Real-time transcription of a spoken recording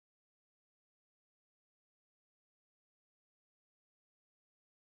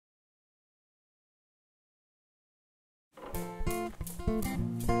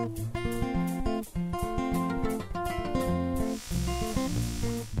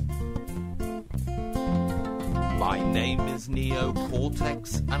My name is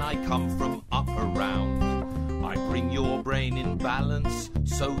Cortex, and I come from up around. I bring your brain in balance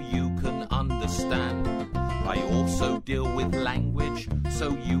so you can understand. I also deal with language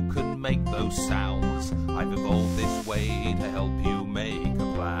so you can make those sounds. I've evolved this way to help you make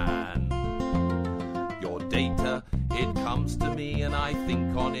a plan. Your data, it comes to me and I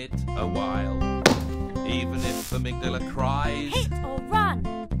think on it a while. Even if amygdala cries, hit or run.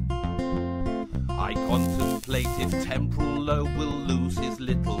 I contemplate if temporal lobe will lose his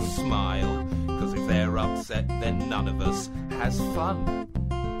little smile. 'Cause if they're upset, then none of us has fun.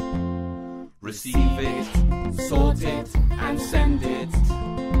 Receive it, sort it, and send it.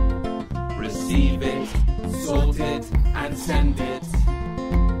 Receive it, sort it, and send it.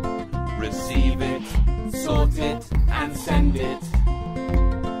 Receive it, sort it, and send it.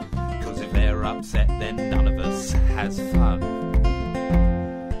 'Cause if they're upset, then none of us has fun.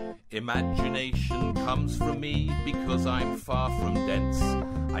 Imagination comes from me because I'm far from dense.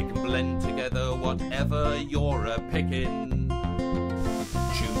 I can blend together whatever you're a-pickin'.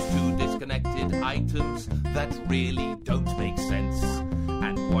 Choose two disconnected items that really don't make sense,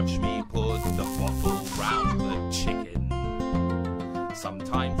 and watch me put the bottle round the chicken.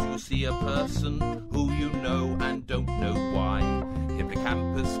 Sometimes you see a person who you know and don't know why.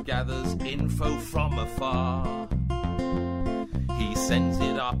 Hippocampus gathers info from afar. He sends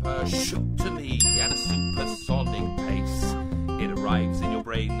it up a chute to me at a supersonic pace. It arrives in your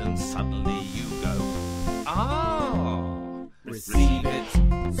brain and suddenly you go, ah! Receive it,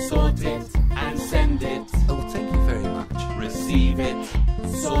 sort it, and send it. Oh, thank you very much. Receive it,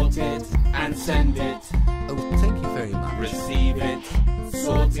 sort it, and send it. Oh, thank you very much. Receive it,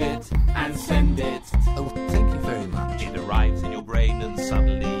 sort it, and send it. Oh, thank you very much. It arrives in your brain and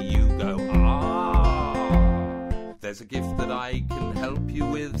suddenly you go, ah! There's a gift that I can help you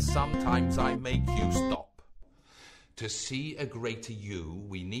with. Sometimes I make you stop. To see a greater you,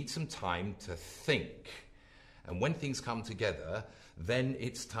 we need some time to think. And when things come together, then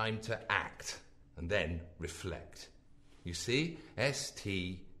it's time to act and then reflect. You see?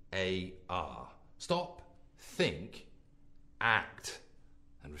 STAR. Stop, think, act,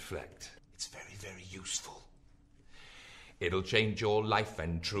 and reflect. It's very, very useful. It'll change your life,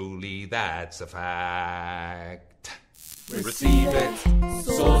 and truly that's a fact. Receive it,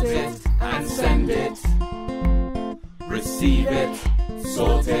 sort it, and send it. Receive it,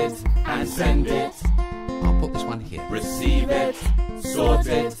 sort it, and send it. I'll put this one here. Receive it, sort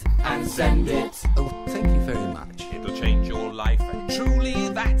it, and send it. Oh, thank you very much. It'll change your life, and truly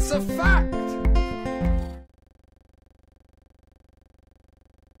that's a fact.